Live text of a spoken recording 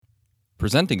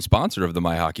Presenting sponsor of the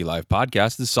My Hockey Live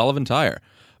podcast is Sullivan Tire.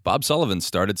 Bob Sullivan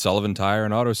started Sullivan Tire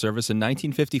and Auto Service in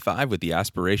 1955 with the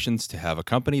aspirations to have a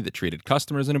company that treated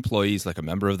customers and employees like a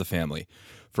member of the family.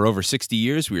 For over 60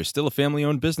 years, we are still a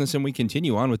family-owned business, and we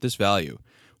continue on with this value.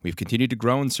 We've continued to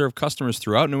grow and serve customers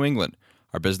throughout New England.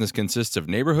 Our business consists of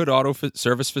neighborhood auto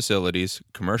service facilities,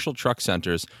 commercial truck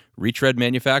centers, retread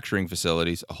manufacturing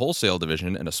facilities, a wholesale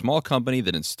division, and a small company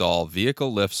that install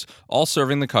vehicle lifts, all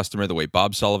serving the customer the way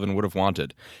Bob Sullivan would have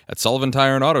wanted. At Sullivan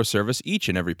Tire and Auto Service, each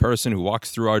and every person who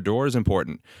walks through our door is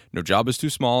important. No job is too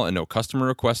small and no customer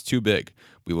request too big.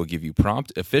 We will give you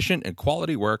prompt, efficient, and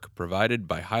quality work provided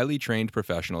by highly trained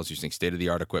professionals using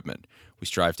state-of-the-art equipment. We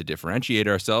strive to differentiate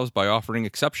ourselves by offering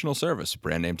exceptional service,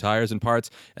 brand-name tires and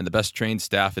parts, and the best trained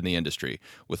staff in the industry.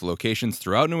 With locations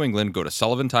throughout New England, go to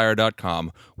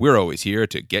sullivantire.com. We're always here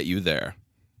to get you there.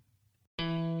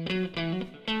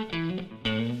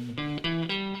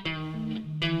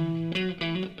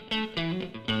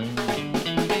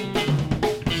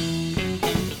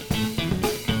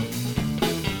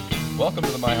 Welcome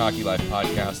to the My Hockey Life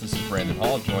podcast. This is Brandon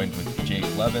Hall, joined with Jake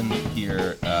Levin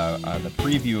here on the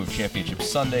preview of Championship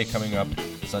Sunday, coming up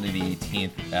Sunday the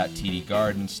 18th at TD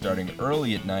Garden, starting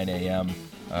early at 9 a.m.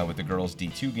 With the girls'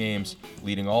 D2 games,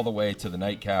 leading all the way to the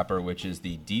nightcapper, which is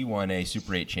the D1A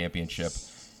Super 8 Championship.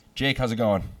 Jake, how's it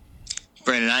going?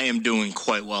 Brandon, I am doing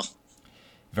quite well.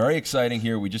 Very exciting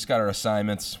here. We just got our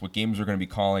assignments, what games we're going to be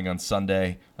calling on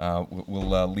Sunday.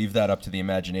 We'll leave that up to the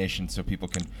imagination so people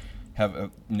can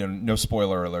have no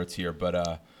spoiler alerts here, but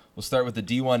we'll start with the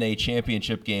D1A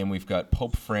Championship game. We've got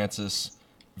Pope Francis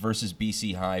versus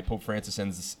BC High. Pope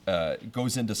Francis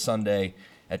goes into Sunday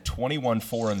at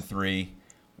 21-4-3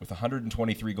 with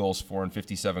 123 goals for and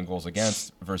 57 goals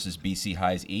against versus BC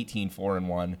High's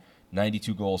 18-4-1,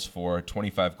 92 goals for,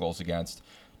 25 goals against.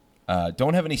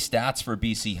 Don't have any stats for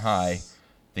BC High.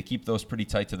 They keep those pretty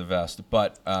tight to the vest,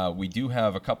 but we do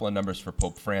have a couple of numbers for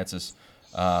Pope Francis.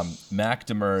 Mac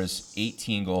Demers,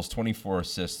 18 goals, 24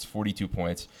 assists, 42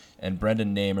 points, and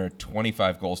Brendan Namer,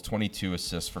 25 goals, 22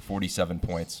 assists for 47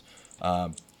 points.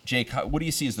 Jake, what do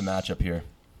you see as the matchup here?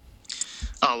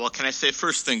 Oh, well, can I say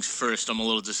first things first, I'm a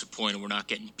little disappointed we're not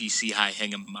getting BC High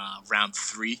Hingham round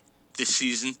 3 this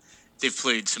season. They've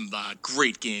played some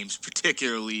great games,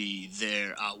 particularly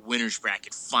their winners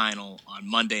bracket final on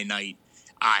Monday night.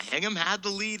 Hingham had the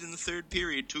lead in the third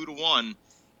period, 2-1.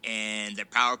 And their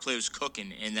power play was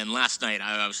cooking. And then last night,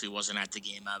 I obviously wasn't at the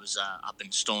game. I was up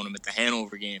in Stoneham at the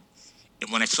Hanover game.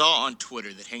 And when I saw on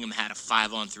Twitter that Hingham had a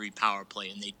 5-on-3 power play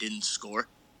and they didn't score,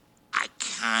 I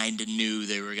kind of knew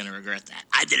they were going to regret that.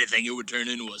 I didn't think it would turn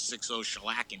into a 6-0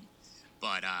 shellacking.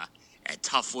 But a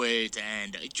tough way to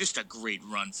end. Just a great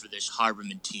run for this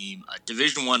Harborman team. A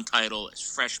Division I title as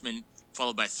freshmen,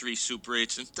 followed by 3 Super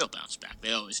 8s, and they'll bounce back.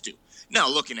 They always do. Now,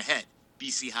 looking ahead,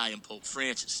 BC High and Pope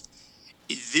Francis.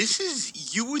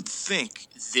 You would think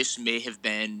this may have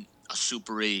been a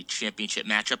Super 8 championship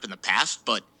matchup in the past,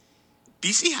 but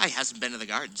BC High hasn't been to the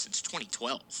Garden since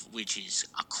 2012, which is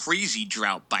a crazy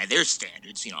drought by their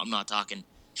standards. I'm not talking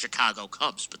Chicago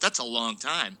Cubs, but that's a long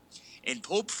time. And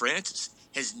Pope Francis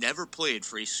has never played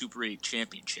for a Super 8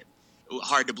 championship.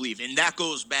 Hard to believe. And that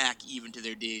goes back even to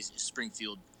their days at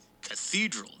Springfield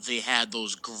Cathedral. They had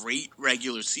those great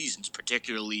regular seasons,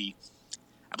 particularly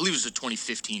I believe it was the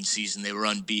 2015 season. They were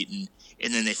unbeaten,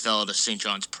 and then they fell to St.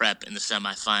 John's Prep in the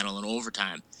semifinal and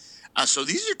overtime. So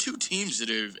these are two teams that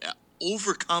are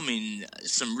overcoming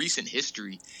some recent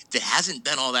history that hasn't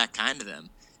been all that kind to them.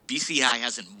 BC High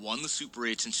hasn't won the Super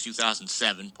 8 since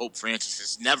 2007. Pope Francis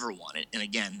has never won it, and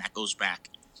again, that goes back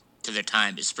to their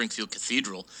time at Springfield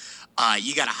Cathedral.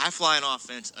 You got a high-flying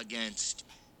offense against,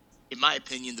 in my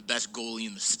opinion, the best goalie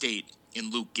in the state, in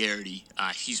Luke Garrity.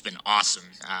 He's been awesome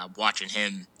watching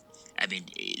him. I mean,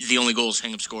 the only goals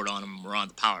Hingham scored on him were on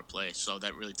the power play, so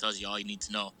that really tells you all you need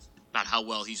to know about how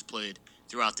well he's played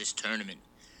throughout this tournament.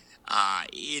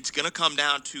 It's going to come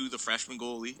down to the freshman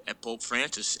goalie at Pope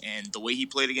Francis, and the way he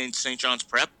played against St. John's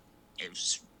Prep, it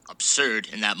was absurd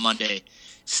in that Monday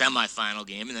semifinal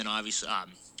game, and then obviously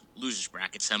losers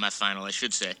bracket semifinal, I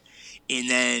should say. And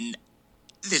then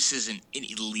this isn't an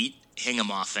elite Hingham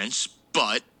offense,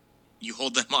 but you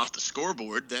hold them off the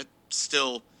scoreboard, that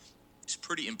still is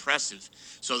pretty impressive.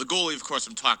 So the goalie, of course,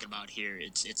 I'm talking about here,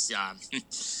 it's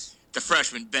the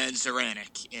freshman, Ben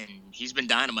Zaranek, and he's been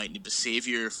dynamite and a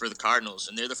savior for the Cardinals,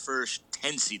 and they're the first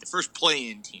 10 seed, the first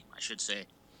play-in team, I should say,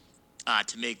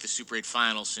 to make the Super 8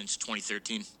 final since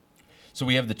 2013. So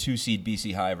we have the 2 seed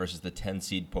BC High versus the 10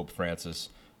 seed Pope Francis.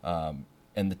 And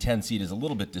the 10 seed is a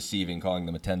little bit deceiving, calling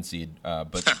them a 10 seed,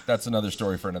 but that's another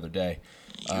story for another day.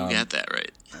 You got that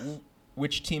right.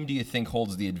 which team do you think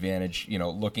holds the advantage?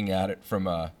 Looking at it from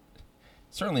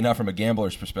certainly not from a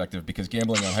gambler's perspective, because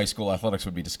gambling on high school athletics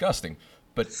would be disgusting.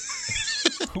 But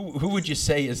who would you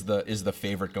say is the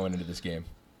favorite going into this game?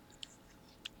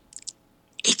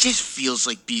 It just feels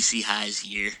like BC High's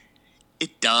year.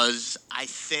 It does. I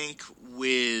think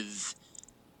with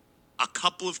a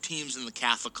couple of teams in the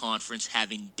Catholic Conference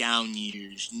having down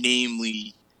years,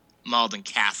 namely Malden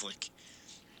Catholic,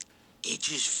 it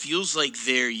just feels like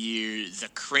their year. The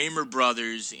Kramer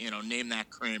brothers, name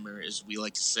that Kramer, as we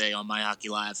like to say on My Hockey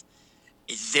Live,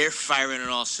 they're firing on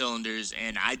all cylinders,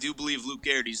 and I do believe Luke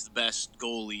Garrity's the best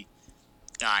goalie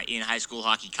in high school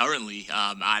hockey currently.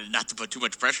 Not to put too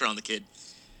much pressure on the kid.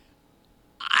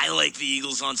 I like the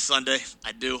Eagles on Sunday.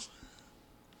 I do.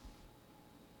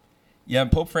 Yeah,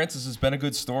 and Pope Francis has been a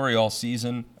good story all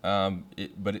season.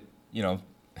 They've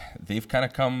kind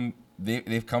of come.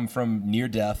 They've come from near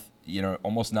death.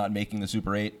 Almost not making the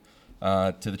Super 8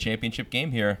 to the championship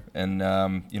game here, and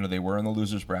they were in the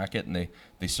losers bracket, and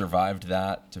they survived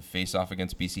that to face off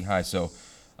against BC High. So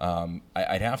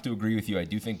I'd have to agree with you. I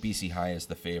do think BC High is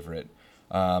the favorite.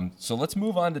 So let's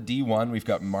move on to D1. We've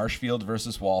got Marshfield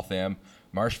versus Waltham.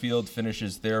 Marshfield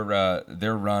finishes their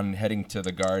run heading to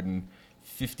the Garden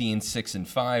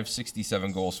 15-6-5,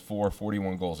 67 goals for,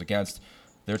 41 goals against.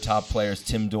 Their top players,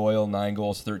 Tim Doyle, 9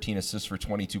 goals, 13 assists for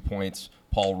 22 points.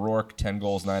 Paul Rourke, 10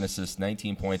 goals, 9 assists,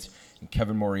 19 points. And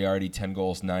Kevin Moriarty, 10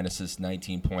 goals, 9 assists,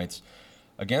 19 points.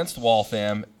 Against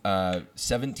Waltham,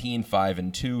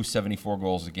 17-5-2, 74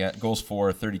 goals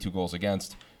for, 32 goals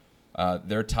against.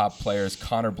 Their top players,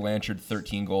 Connor Blanchard,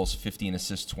 13 goals, 15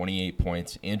 assists, 28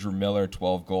 points. Andrew Miller,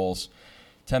 12 goals,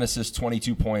 10 assists,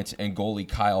 22 points. And goalie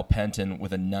Kyle Penton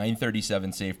with a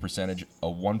 .937 save percentage, a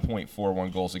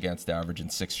 1.41 goals against average,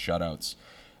 and 6 shutouts.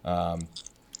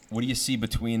 What do you see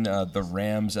between the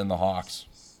Rams and the Hawks?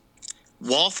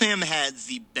 Waltham had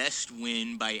the best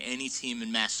win by any team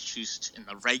in Massachusetts in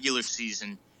the regular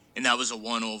season, and that was a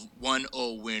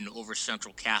 1-0 win over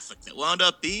Central Catholic that wound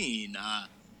up being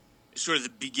sort of the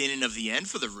beginning of the end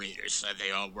for the Raiders.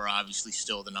 They were obviously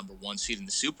still the number 1 seed in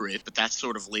the Super 8, but that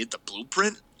sort of laid the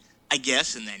blueprint, I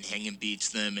guess, and then Hingham beats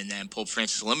them, and then Pope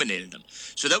Francis eliminated them.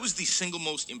 So that was the single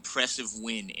most impressive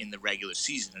win in the regular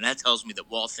season, and that tells me that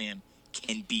Waltham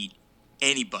can beat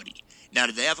anybody. Now,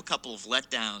 did they have a couple of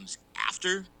letdowns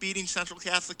after beating Central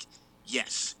Catholic?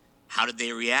 Yes. How did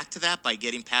they react to that? By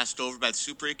getting passed over by the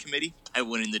Super 8 committee? By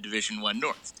winning the Division I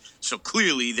North. So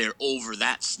clearly they're over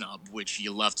that snub, which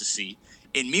you love to see.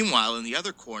 And meanwhile, in the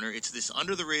other corner, it's this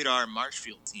under-the-radar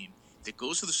Marshfield team that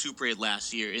goes to the Super 8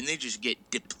 last year, and they just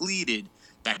get depleted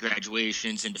by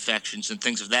graduations and defections and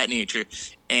things of that nature.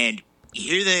 And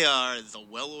here they are, the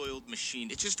well-oiled machine.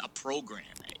 It's just a program.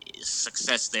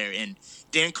 Success there. And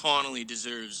Dan Connolly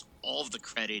deserves all of the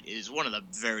credit. Is one of the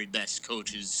very best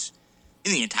coaches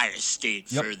in the entire state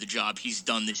for the job he's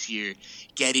done this year,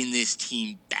 getting this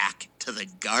team back to the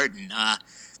Garden. I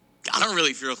don't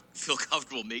really feel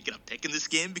comfortable making a pick in this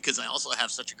game because I also have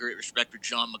such a great respect for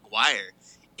John McGuire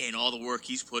and all the work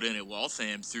he's put in at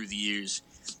Waltham through the years.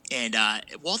 And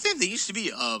Waltham, they used to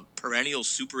be a perennial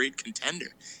Super 8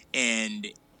 contender, and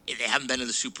they haven't been to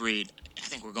the Super 8. I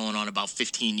think we're going on about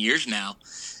 15 years now,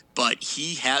 but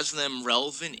he has them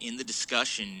relevant in the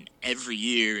discussion every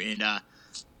year, and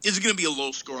it's going to be a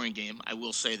low-scoring game. I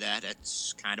will say that.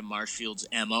 That's kind of Marshfield's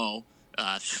MO.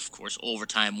 Of course,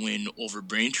 overtime win over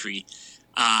Braintree.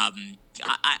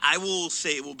 I will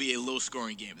say it will be a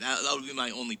low-scoring game. That would be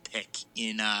my only pick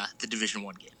in the Division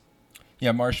I game.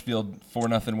 Yeah, Marshfield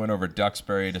 4-0 win over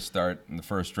Tewksbury to start in the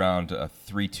first round, a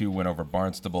 3-2 win over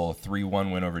Barnstable, a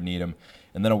 3-1 win over Needham,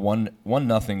 and then a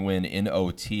 1-0 win in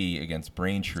OT against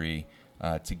Braintree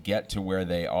to get to where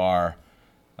they are.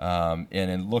 And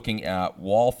in looking at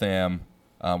Waltham,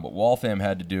 what Waltham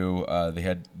had to do,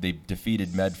 they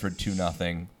defeaed Medford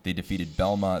 2-0. They defeated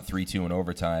Belmont 3-2 in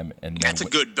overtime, and that's a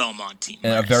good Belmont team.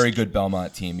 And a very good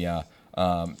Belmont team, yeah.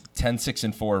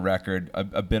 10-6-4 record,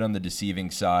 a bit on the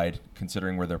deceiving side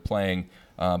considering where they're playing,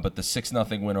 but the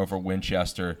 6-0 win over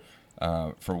Winchester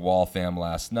for Waltham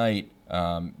last night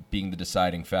being the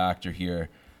deciding factor here,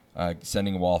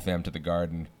 sending Waltham to the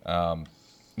Garden.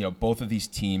 Both of these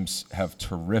teams have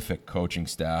terrific coaching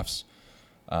staffs.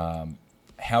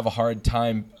 Have a hard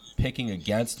time picking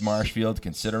against Marshfield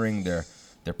considering their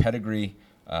pedigree.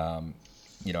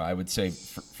 I would say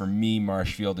for me,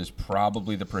 Marshfield is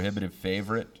probably the prohibitive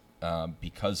favorite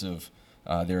because of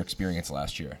their experience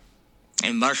last year.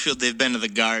 And Marshfield, they've been to the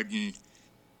Garden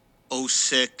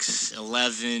 06,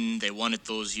 11. They won it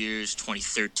those years.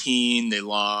 2013, they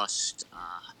lost.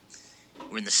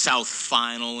 We're in the South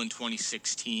Final in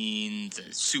 2016.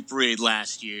 The Super 8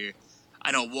 last year.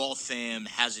 I know Waltham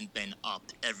hasn't been up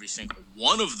every single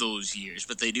one of those years,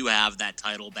 but they do have that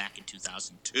title back in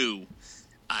 2002.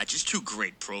 Just two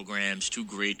great programs, two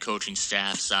great coaching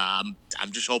staffs. I'm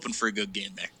just hoping for a good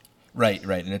game there. Right,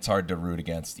 and it's hard to root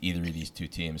against either of these two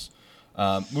teams.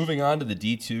 Moving on to the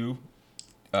D2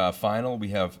 final, we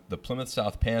have the Plymouth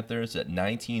South Panthers at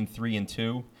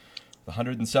 19-3-2,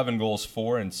 107 goals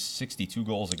for and 62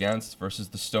 goals against, versus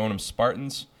the Stoneham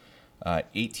Spartans,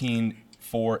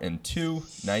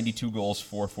 18-4-2, 92 goals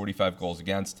for, 45 goals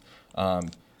against.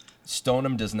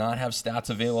 Stoneham does not have stats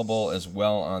available as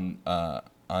well on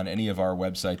any of our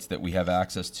websites that we have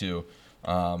access to.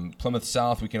 Plymouth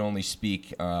South, we can only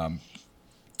speak to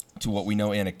what we know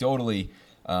anecdotally.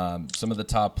 Some of the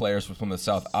top players for Plymouth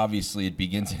South, obviously, it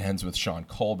begins and ends with Sean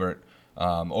Colbert,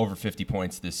 over 50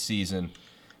 points this season.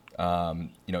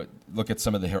 Look at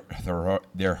some of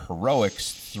their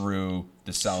heroics through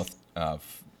the South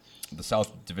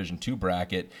Division II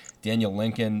bracket. Daniel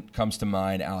Lincoln comes to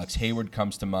mind. Alex Hayward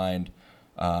comes to mind.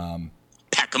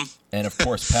 Peckham. And, of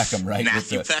course, Peckham, right?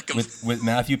 Peckham. With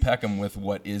Matthew Peckham with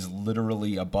what is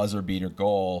literally a buzzer-beater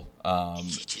goal.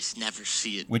 You just never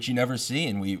see it. Which you never see.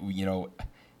 And we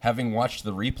having watched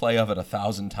the replay of it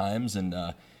 1,000 times and,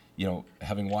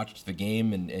 having watched the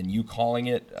game and you calling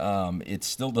it, it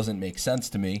still doesn't make sense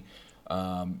to me.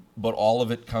 But all of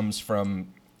it comes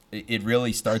from – it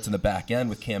really starts in the back end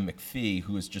with Cam McPhee,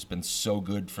 who has just been so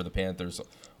good for the Panthers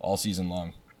all season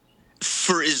long.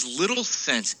 For as little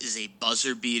sense as a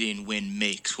buzzer-beating win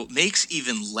makes, what makes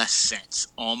even less sense,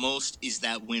 almost, is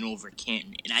that win over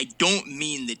Canton. And I don't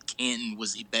mean that Canton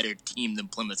was a better team than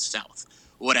Plymouth South.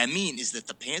 What I mean is that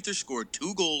the Panthers scored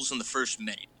 2 goals in the first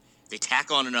minute. They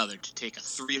tack on another to take a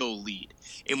 3-0 lead.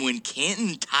 And when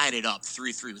Canton tied it up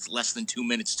 3-3 with less than 2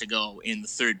 minutes to go in the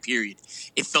third period,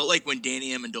 it felt like when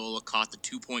Danny Amendola caught the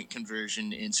 2-point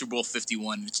conversion in Super Bowl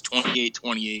 51. It's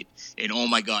 28-28, and oh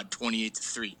my God,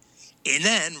 28-3. And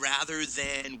then, rather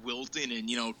than wilting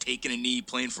and, taking a knee,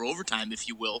 playing for overtime, if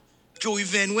you will, Joey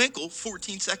Van Winkle,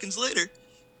 14 seconds later,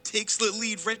 takes the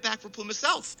lead right back for Plymouth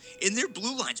South. And their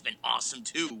blue line's been awesome,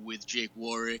 too, with Jake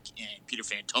Warwick and Peter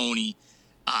Fantoni.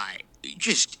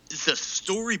 Just the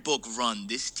storybook run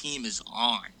this team is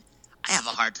on. I have a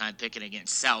hard time picking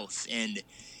against South. And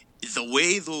the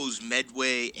way those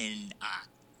Medway and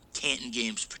Canton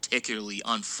games particularly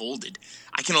unfolded,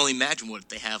 I can only imagine what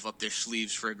they have up their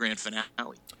sleeves for a grand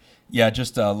finale. Yeah,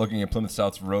 just looking at Plymouth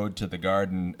South's road to the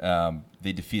Garden,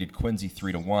 they defeated Quincy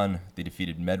 3-1. They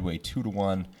defeated Medway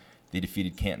 2-1. They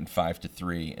defeated Canton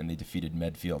 5-3, and they defeated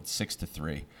Medfield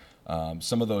 6-3.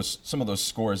 Some of those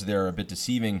scores there are a bit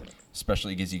deceiving,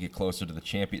 especially as you get closer to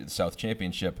the South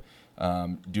Championship,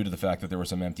 due to the fact that there were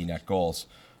some empty net goals.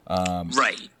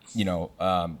 Right.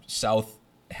 South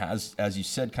has, as you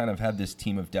said, kind of had this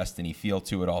team of destiny feel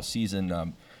to it all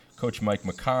season. Coach Mike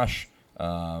McCosh,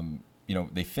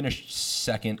 they finished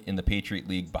second in the Patriot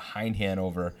League behind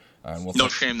Hanover. No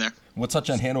shame there. We'll touch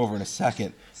on Hanover in a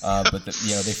second, but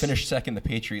they finished second in the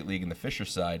Patriot League in the Fisher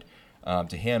side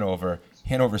to Hanover.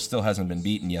 Hanover still hasn't been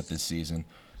beaten yet this season.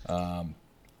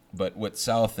 But what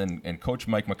South and Coach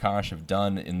Mike McCosh have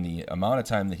done in the amount of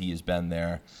time that he has been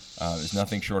there is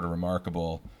nothing short of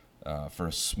remarkable. For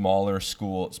a smaller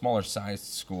sized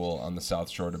school on the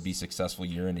South Shore to be successful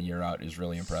year in and year out is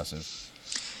really impressive.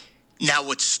 Now,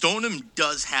 what Stoneham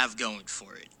does have going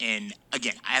for it, and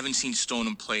again, I haven't seen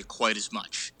Stoneham play quite as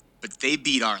much, but they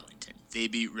beat Arlington, they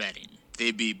beat Reading,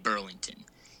 they beat Burlington,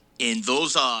 and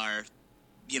those are,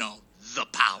 the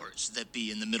powers that be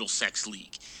in the Middlesex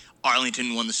League.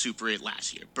 Arlington won the Super 8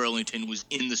 last year. Burlington was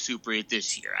in the Super 8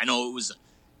 this year. I know it was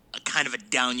a kind of a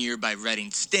down year by Reading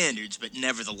standards, but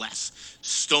nevertheless,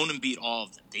 Stoneham beat all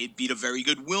of them. They beat a very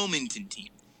good Wilmington team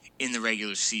in the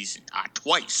regular season.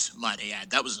 Twice, might I add.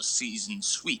 That was a season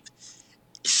sweep.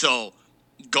 So,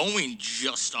 going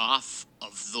just off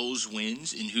of those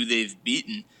wins and who they've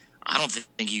beaten, I don't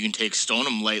think you can take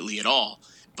Stoneham lightly at all.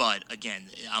 But, again,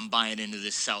 I'm buying into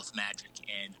this South magic,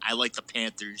 and I like the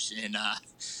Panthers, and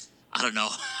I don't know.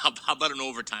 How about an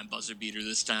overtime buzzer beater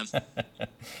this time?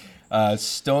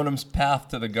 Stoneham's path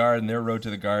to the Garden, their road to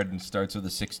the Garden, starts with a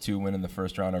 6-2 win in the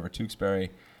first round over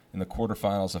Tewksbury. In the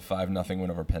quarterfinals, a 5-0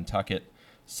 win over Pentucket.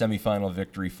 Semifinal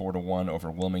victory 4-1 over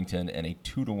Wilmington, and a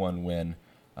 2-1 win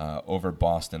over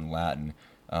Boston Latin.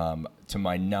 To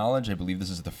my knowledge, I believe this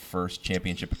is the first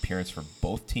championship appearance for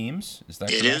both teams. Is that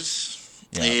correct? It is.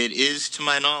 Yeah. It is, to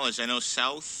my knowledge. I know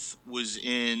South was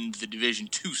in the Division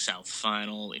II South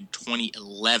final in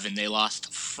 2011. They lost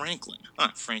to Franklin.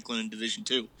 Franklin in Division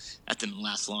II. That didn't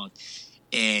last long.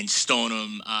 And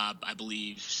Stoneham, I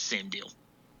believe, same deal.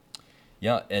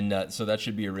 Yeah, and so that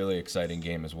should be a really exciting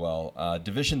game as well.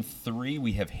 Division 3,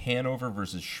 we have Hanover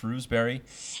versus Shrewsbury.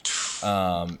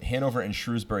 Hanover and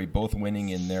Shrewsbury both winning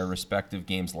in their respective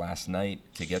games last night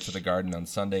to get to the Garden on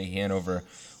Sunday. Hanover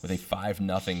with a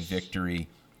 5-0 victory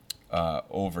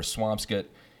over Swampscott.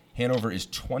 Hanover is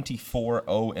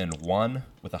 24-0-1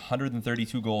 with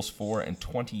 132 goals for and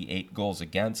 28 goals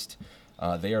against.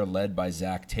 They are led by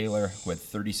Zach Taylor, who had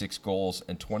 36 goals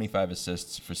and 25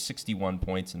 assists for 61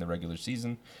 points in the regular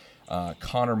season.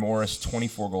 Connor Morris,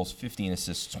 24 goals, 15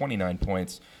 assists, 29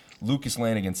 points. Lucas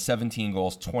Lanigan, 17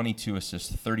 goals, 22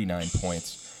 assists, 39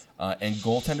 points. And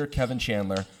goaltender Kevin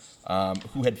Chandler,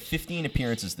 who had 15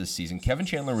 appearances this season. Kevin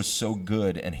Chandler was so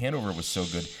good, and Hanover was so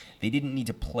good, they didn't need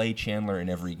to play Chandler in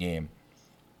every game.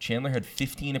 Chandler had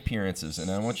 15 appearances, and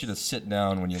I want you to sit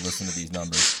down when you listen to these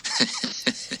numbers.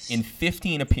 In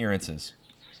 15 appearances,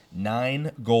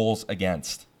 9 goals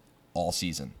against all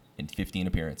season in 15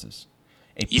 appearances.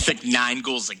 You think 9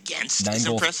 goals against is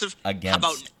impressive?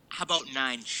 Against. How about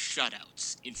 9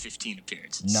 shutouts in 15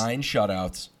 appearances? 9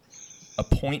 shutouts, a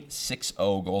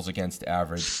 .60 goals against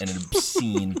average, and an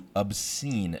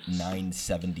obscene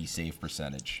 970 save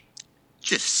percentage.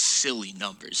 Just silly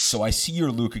numbers. So I see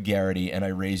your Luca Garrity, and I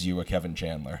raise you a Kevin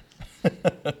Chandler.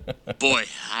 Boy,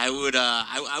 I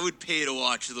would pay to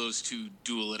watch those two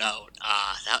duel it out.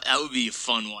 That would be a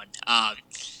fun one.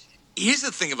 Here's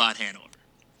the thing about Hanover.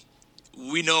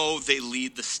 We know they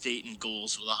lead the state in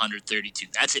goals with 132.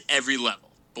 That's at every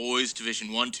level. Boys,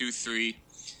 Division 1, 2, 3.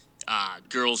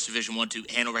 Girls, Division 1, 2.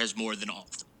 Hanover has more than all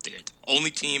of them. They're the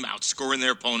only team outscoring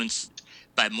their opponents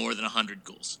by more than 100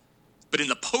 goals. But in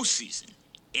the postseason,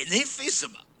 and they face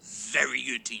some very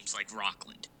good teams like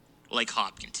Rockland, like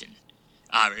Hopkinton.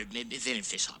 Maybe they didn't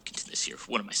face Hopkinton this year.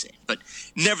 What am I saying? But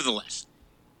nevertheless,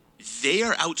 they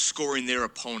are outscoring their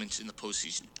opponents in the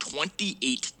postseason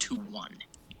 28-1.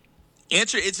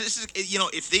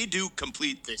 If they do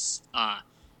complete this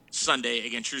Sunday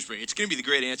against Shrewsbury, it's going to be the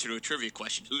great answer to a trivia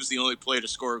question. Who's the only player to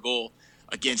score a goal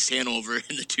against Hanover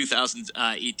in the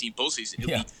 2018 postseason? It'll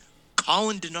be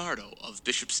Colin DiNardo of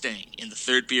Bishop Stang in the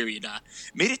third period.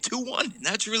 Made it 2-1, and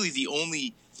that's really the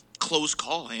only close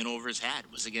call Hanover's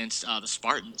had was against the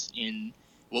Spartans in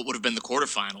what would have been the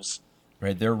quarterfinals.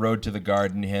 Right, their road to the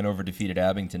Garden, Hanover defeated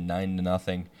Abington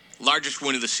 9-0. Largest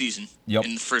win of the season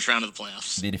in the first round of the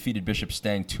playoffs. They defeated Bishop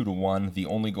Stang 2-1, the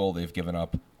only goal they've given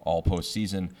up all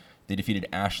postseason. They defeated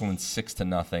Ashland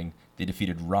 6-0. They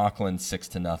defeated Rockland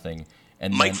 6-0.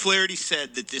 And Mike Flaherty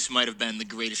said that this might have been the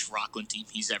greatest Rockland team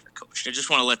he's ever coached. I just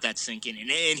want to let that sink in. And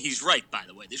he's right, by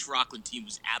the way. This Rockland team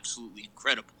was absolutely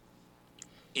incredible.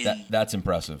 That's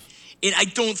impressive. And I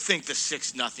don't think the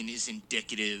 6-0 is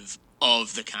indicative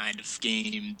of the kind of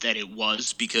game that it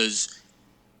was because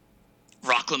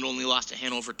Rockland only lost to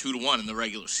Hanover 2-1 in the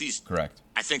regular season. Correct.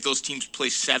 I think those teams play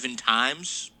 7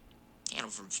 times.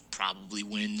 Hanover probably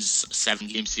wins a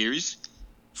 7-game series,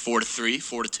 4-3,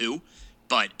 4-2.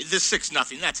 But the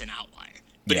 6-0, that's an outlier.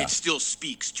 But it still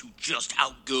speaks to just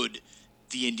how good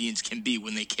the Indians can be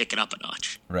when they kick it up a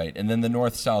notch. Right. And then the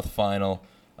North-South final,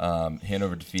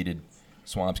 Hanover defeated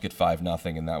Swampscott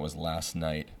 5-0, and that was last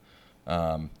night.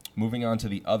 Moving on to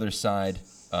the other side,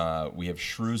 we have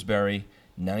Shrewsbury,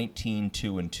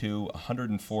 19-2-2,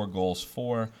 104 goals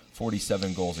for,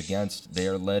 47 goals against. They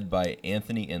are led by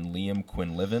Anthony and Liam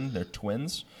Quinlivan. They're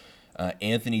twins.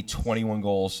 Anthony, 21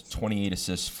 goals, 28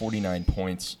 assists, 49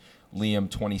 points. Liam,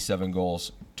 27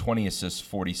 goals, 20 assists,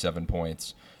 47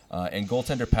 points. And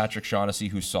goaltender Patrick Shaughnessy,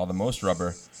 who saw the most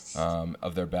rubber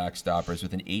of their backstoppers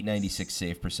with an .896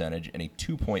 save percentage and a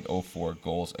 2.04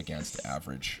 goals against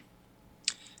average.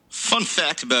 Fun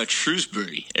fact about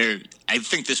Shrewsbury, I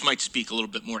think this might speak a little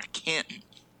bit more to Canton.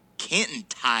 Canton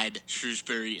tied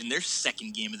Shrewsbury in their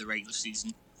second game of the regular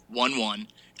season, 1-1,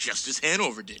 just as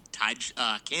Hanover did. Tied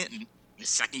Canton in the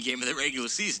second game of the regular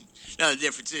season. Now, the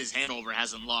difference is Hanover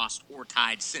hasn't lost or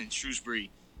tied since.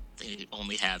 Shrewsbury, they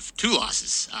only have 2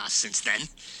 losses since then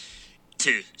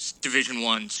to Division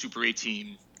I Super 8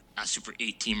 team,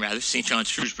 St. John's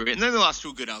Shrewsbury. And then they lost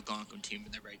to a good Algonquin team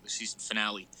in their regular season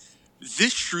finale.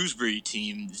 This Shrewsbury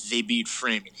team, they beat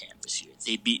Framingham this year.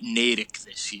 They beat Natick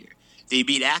this year. They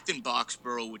beat Acton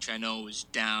Boxborough, which I know has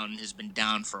been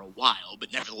down for a while,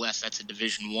 but nevertheless, that's a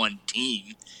Division I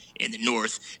team in the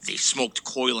North. They smoked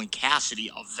Coyle and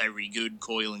Cassidy, a very good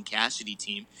Coyle and Cassidy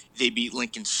team. They beat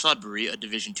Lincoln Sudbury, a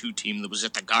Division II team that was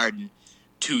at the Garden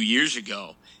 2 years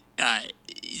ago.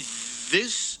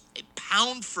 This,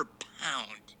 pound for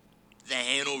pound, the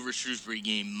Hanover-Shrewsbury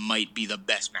game might be the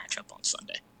best matchup on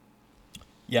Sunday.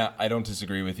 Yeah, I don't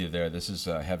disagree with you there. This is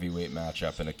a heavyweight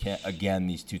matchup, and again,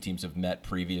 these two teams have met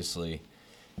previously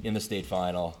in the state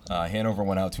final. Hanover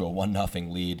went out to a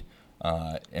 1-0 lead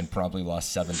and probably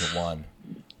lost 7-1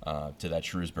 to that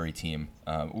Shrewsbury team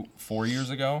 4 years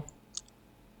ago.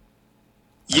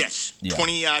 Yes, Yeah.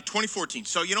 2014.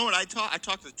 So you know what? I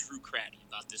talked to Drew Craddy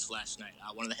about this last night,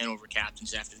 one of the Hanover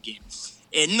captains after the game.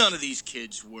 And none of these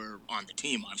kids were on the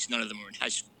team. Obviously, none of them were in high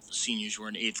school. The seniors were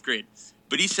in 8th grade.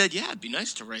 But he said, yeah, it'd be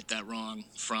nice to right that wrong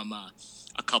from a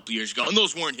couple years ago. And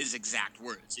those weren't his exact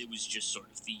words. It was just sort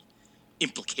of the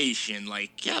implication,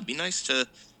 like, yeah, it'd be nice to,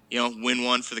 win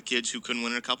one for the kids who couldn't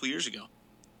win it a couple years ago.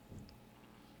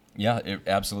 Yeah,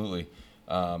 absolutely.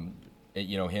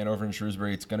 Hanover and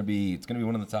Shrewsbury, it's gonna be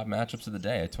one of the top matchups of the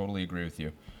day. I totally agree with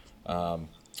you.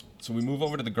 So we move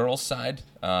over to the girls' side.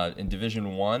 In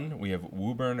Division 1, we have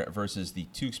Woburn versus the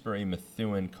Tewksbury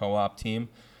Methuen co-op team.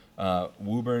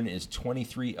 Woburn is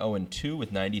 23-0-2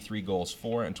 with 93 goals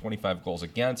for and 25 goals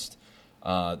against.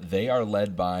 They are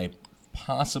led by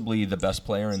possibly the best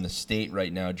player in the state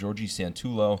right now, Georgie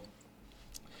Santulo.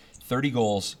 30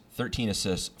 goals, 13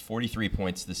 assists, 43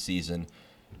 points this season.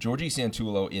 Georgie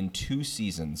Santulo in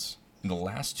the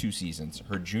last 2 seasons,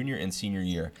 her junior and senior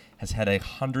year, has had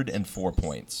 104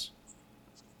 points.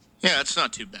 Yeah, that's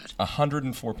not too bad.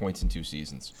 104 points in 2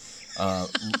 seasons.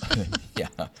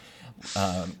 Yeah.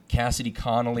 Cassidy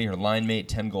Connolly, her line mate,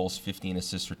 10 goals, 15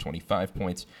 assists for 25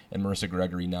 points. And Marissa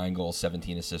Gregory, 9 goals,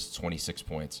 17 assists, 26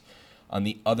 points. On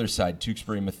the other side,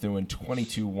 Tewksbury Methuen,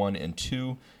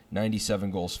 22-1-2, 97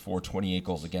 goals for, 28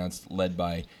 goals against, led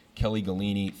by Kelly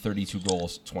Galini, 32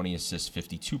 goals, 20 assists,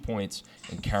 52 points.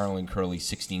 And Carolyn Curley,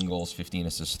 16 goals, 15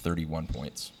 assists, 31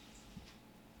 points.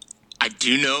 I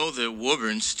do know that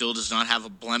Woburn still does not have a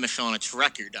blemish on its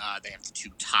record. They have the 2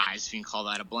 ties, if you can call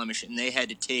that a blemish, and they had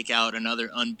to take out another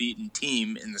unbeaten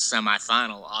team in the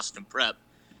semifinal, Austin Prep,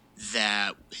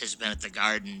 that has been at the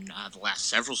Garden the last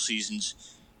several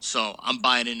seasons. So I'm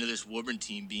buying into this Woburn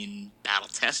team being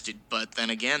battle-tested. But then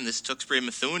again, this Tewksbury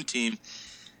Methuen team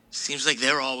seems like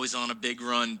they're always on a big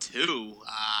run, too.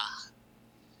 I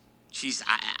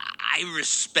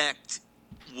respect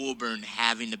Woburn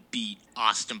having to beat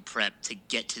Austin Prep to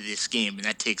get to this game, and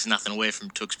that takes nothing away from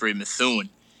Tewksbury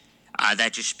Methuen.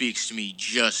 That just speaks to me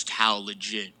just how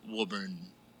legit Woburn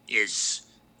is.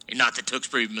 And not that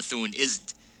Tewksbury Methuen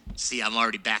isn't. See, I'm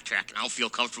already backtracking. I don't feel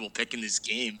comfortable picking this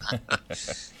game.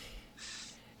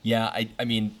 Yeah, I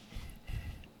mean,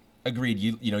 agreed.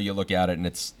 You look at it, and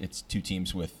it's 2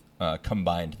 teams with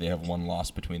combined. They have 1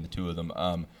 loss between the 2 of them.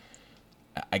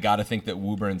 I got to think that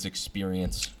Woburn's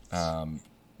experience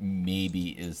maybe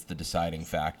is the deciding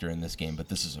factor in this game, but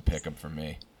this is a pick-em for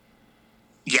me.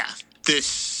 Yeah,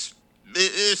 this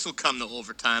will come to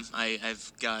overtime.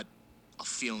 I've got a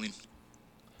feeling.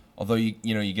 Although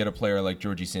you get a player like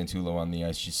Georgie Santulo on the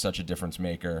ice, she's such a difference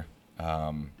maker.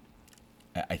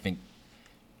 I think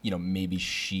maybe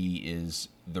she is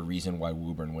the reason why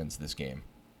Woburn wins this game.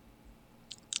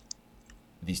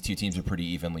 These 2 teams are pretty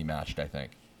evenly matched, I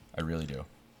think. I really do.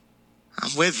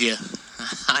 I'm with you.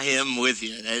 I am with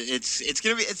you. It's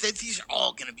gonna be. These are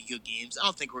all gonna be good games. I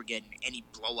don't think we're getting any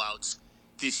blowouts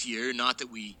this year. Not that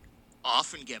we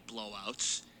often get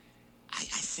blowouts. I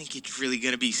think it's really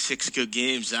gonna be 6 good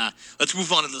games. Let's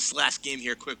move on to this last game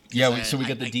here, quick. Yeah. So we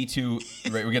get the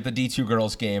D2. Right. We get the D2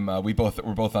 girls game. We're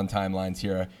both on timelines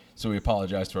here, so we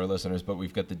apologize to our listeners. But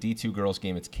we've got the D2 girls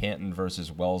game. It's Canton versus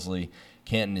Wellesley.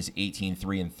 Canton is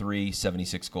 18-3-3,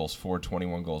 76 goals for,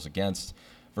 21 goals against.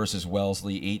 Versus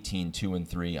Wellesley,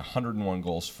 18-2-3, 101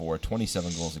 goals for,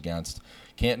 27 goals against.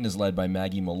 Canton is led by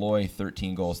Maggie Malloy,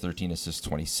 13 goals, 13 assists,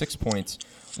 26 points.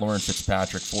 Lauren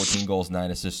Fitzpatrick, 14 goals,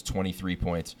 9 assists, 23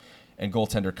 points. And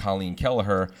goaltender Colleen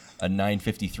Kelleher, a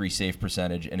 .953 save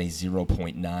percentage and a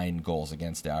 0.9 goals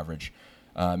against average.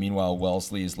 Meanwhile,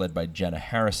 Wellesley is led by Jenna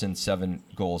Harrison, 7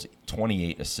 goals,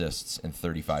 28 assists, and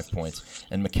 35 points.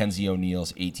 And Mackenzie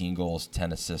O'Neill's 18 goals,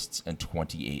 10 assists, and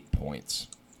 28 points.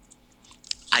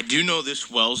 I do know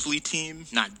this Wellesley team,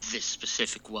 not this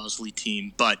specific Wellesley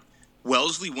team, but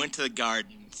Wellesley went to the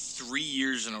Garden 3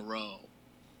 years in a row.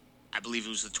 I believe it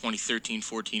was the 2013,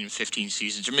 14, and 15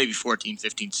 seasons, or maybe 14,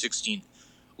 15, 16.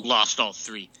 Lost all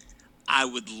 3. I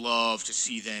would love to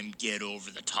see them get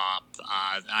over the top.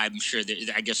 I'm sure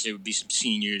I guess there would be some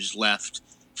seniors left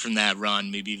from that run,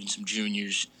 maybe even some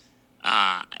juniors.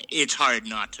 It's hard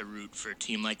not to root for a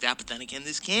team like that, but then again,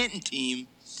 this Canton team,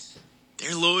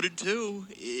 they're loaded too.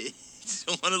 It's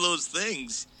one of those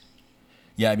things.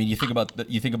 Yeah, I mean, you think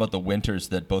about the winters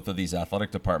that both of these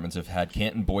athletic departments have had.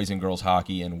 Canton boys and girls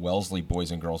hockey and Wellesley boys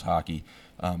and girls hockey,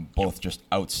 both just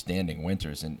outstanding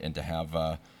winters, and to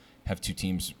have 2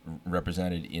 teams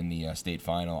represented in the state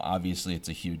final. Obviously, it's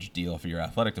a huge deal for your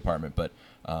athletic department, but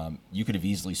you could have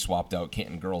easily swapped out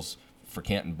Canton girls for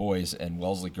Canton boys and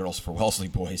Wellesley girls for Wellesley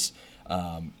boys,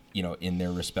 in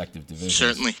their respective divisions.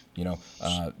 Certainly.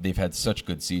 They've had such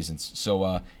good seasons.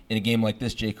 So in a game like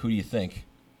this, Jake, who do you think?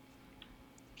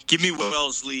 Give me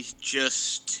Wellesley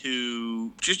just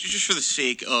for the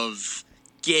sake of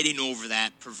getting over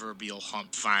that proverbial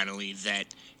hump finally that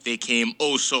they came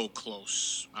so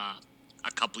close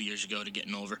a couple years ago to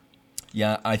getting over.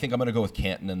 Yeah, I think I'm going to go with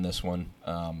Canton in this one,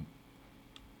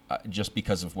 just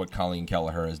because of what Colleen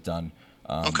Kelleher has done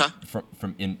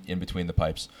from in between the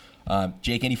pipes.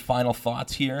 Jake, any final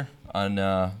thoughts here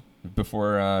on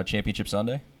before Championship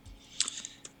Sunday?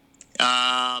 Go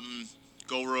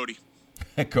Rhodey.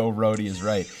 Go Rhodey is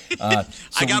right. I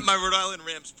got my Rhode Island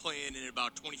Rams playing in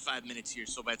about 25 minutes here,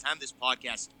 so by the time this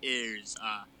podcast airs,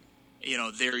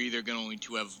 they're either going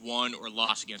to have won or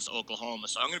lost against Oklahoma.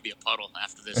 So I'm going to be a puddle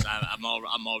after this. I'm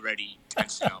already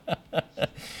tense now.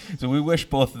 So we wish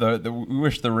we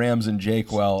wish the Rams and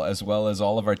Jake well as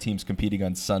all of our teams competing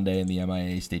on Sunday in the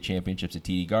MIAA State Championships at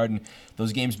TD Garden.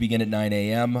 Those games begin at 9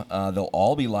 a.m. They'll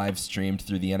all be live streamed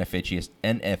through the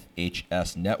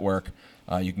NFHS network.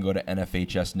 You can go to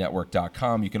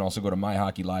nfhsnetwork.com. You can also go to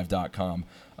myhockeylive.com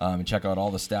and check out all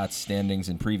the stats, standings,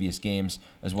 and previous games,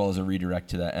 as well as a redirect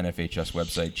to that NFHS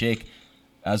website. Jake,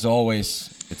 as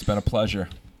always, it's been a pleasure.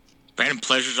 Brandon,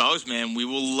 pleasure as always, man. We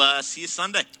will see you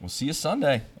Sunday. We'll see you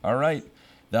Sunday. All right.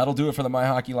 That'll do it for the My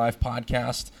Hockey Live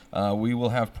podcast. We will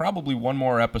have probably one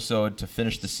more episode to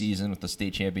finish the season with the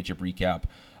state championship recap.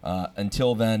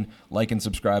 Until then, like and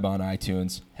subscribe on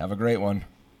iTunes. Have a great one.